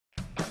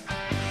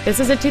This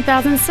is a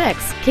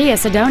 2006 Kia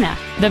Sedona,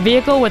 the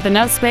vehicle with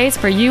enough space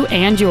for you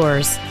and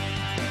yours.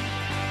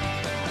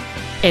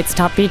 Its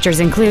top features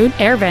include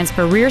air vents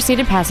for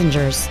rear-seated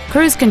passengers,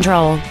 cruise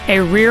control, a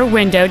rear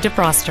window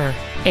defroster,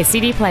 a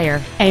CD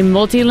player, a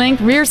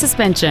multi-link rear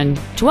suspension,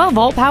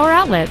 12-volt power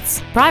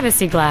outlets,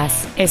 privacy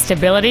glass, a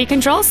stability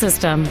control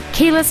system,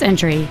 keyless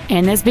entry,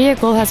 and this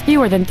vehicle has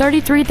fewer than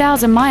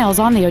 33,000 miles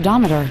on the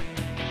odometer.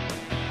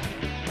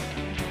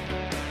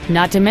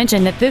 Not to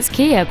mention that this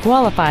Kia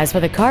qualifies for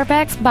the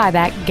Carfax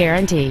buyback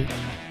guarantee.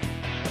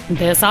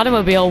 This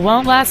automobile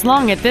won't last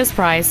long at this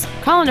price.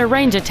 Call and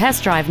arrange a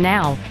test drive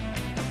now.